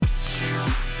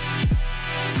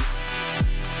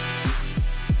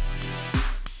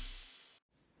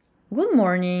Good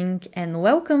morning and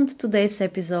welcome to today's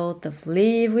episode of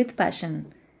Live with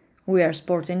Passion. We are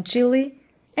Sport and Chili,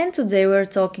 and today we are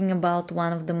talking about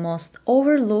one of the most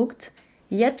overlooked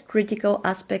yet critical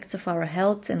aspects of our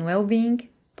health and well-being,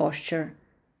 posture.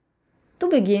 To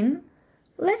begin,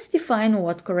 let's define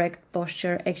what correct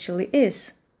posture actually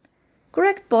is.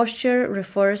 Correct posture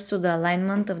refers to the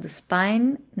alignment of the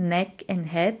spine, neck and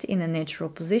head in a natural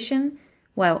position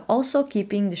while also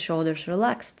keeping the shoulders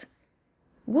relaxed.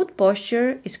 Good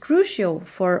posture is crucial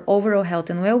for overall health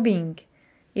and well-being.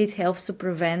 It helps to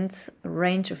prevent a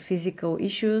range of physical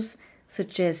issues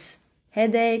such as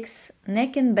headaches,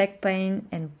 neck and back pain,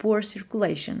 and poor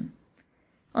circulation.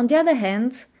 On the other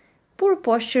hand, poor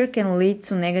posture can lead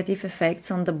to negative effects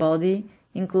on the body,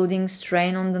 including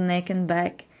strain on the neck and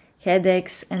back,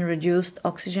 headaches, and reduced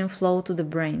oxygen flow to the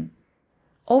brain.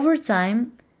 Over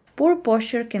time, poor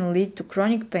posture can lead to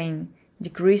chronic pain,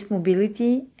 decreased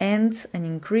mobility, and an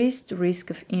increased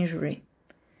risk of injury.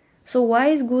 So why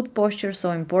is good posture so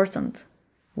important?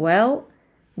 Well,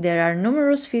 there are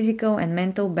numerous physical and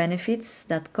mental benefits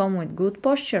that come with good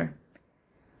posture.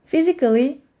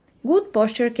 Physically, good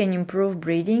posture can improve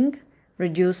breathing,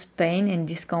 reduce pain and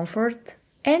discomfort,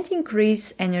 and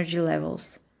increase energy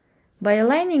levels. By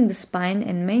aligning the spine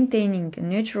and maintaining a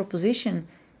neutral position,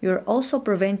 you are also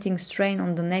preventing strain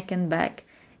on the neck and back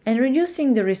and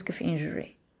reducing the risk of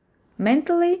injury.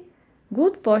 Mentally,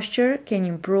 good posture can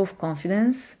improve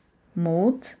confidence,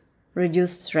 mood,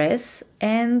 reduce stress,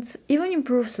 and even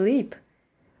improve sleep.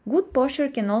 Good posture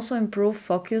can also improve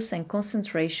focus and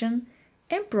concentration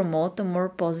and promote a more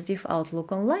positive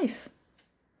outlook on life.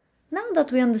 Now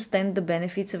that we understand the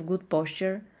benefits of good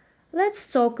posture,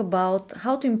 let's talk about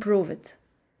how to improve it.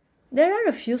 There are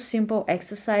a few simple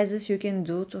exercises you can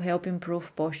do to help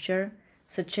improve posture,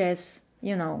 such as,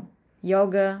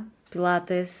 yoga,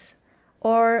 Pilates,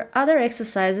 or other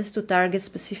exercises to target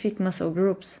specific muscle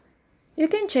groups. You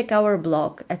can check our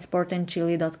blog at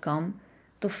sportandchili.com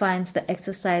to find the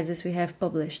exercises we have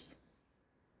published.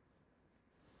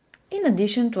 In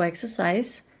addition to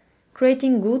exercise,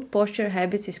 creating good posture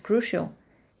habits is crucial.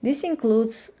 This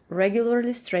includes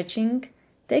regularly stretching,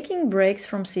 taking breaks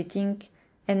from sitting,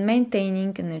 and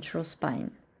maintaining a neutral spine.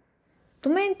 To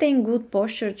maintain good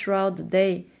posture throughout the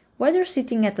day, whether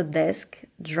sitting at a desk,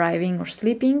 driving, or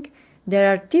sleeping,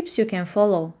 there are tips you can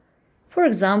follow. For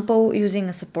example, using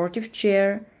a supportive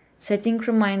chair, setting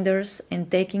reminders,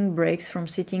 and taking breaks from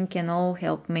sitting can all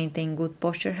help maintain good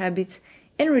posture habits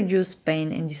and reduce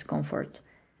pain and discomfort.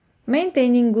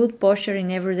 Maintaining good posture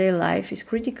in everyday life is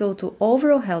critical to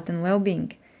overall health and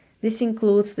well-being. This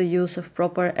includes the use of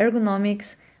proper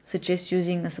ergonomics, such as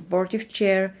using a supportive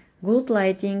chair, good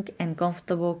lighting, and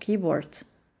comfortable keyboard.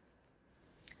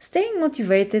 Staying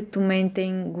motivated to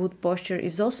maintain good posture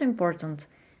is also important.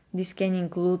 This can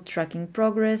include tracking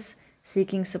progress,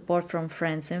 seeking support from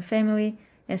friends and family,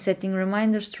 and setting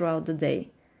reminders throughout the day.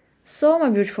 So, my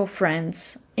beautiful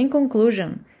friends, in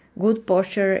conclusion, good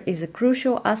posture is a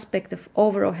crucial aspect of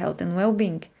overall health and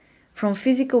well-being. From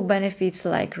physical benefits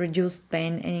like reduced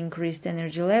pain and increased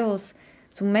energy levels,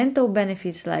 to mental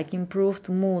benefits like improved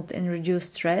mood and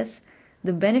reduced stress,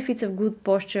 the benefits of good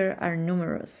posture are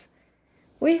numerous.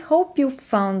 We hope you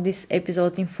found this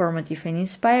episode informative and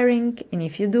inspiring, and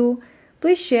if you do,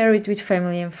 please share it with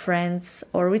family and friends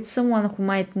or with someone who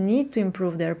might need to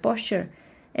improve their posture.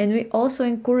 And we also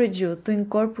encourage you to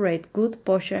incorporate good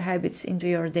posture habits into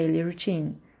your daily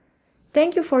routine.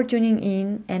 Thank you for tuning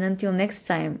in, and until next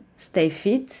time, stay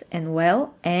fit and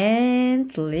well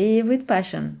and live with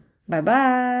passion. Bye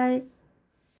bye!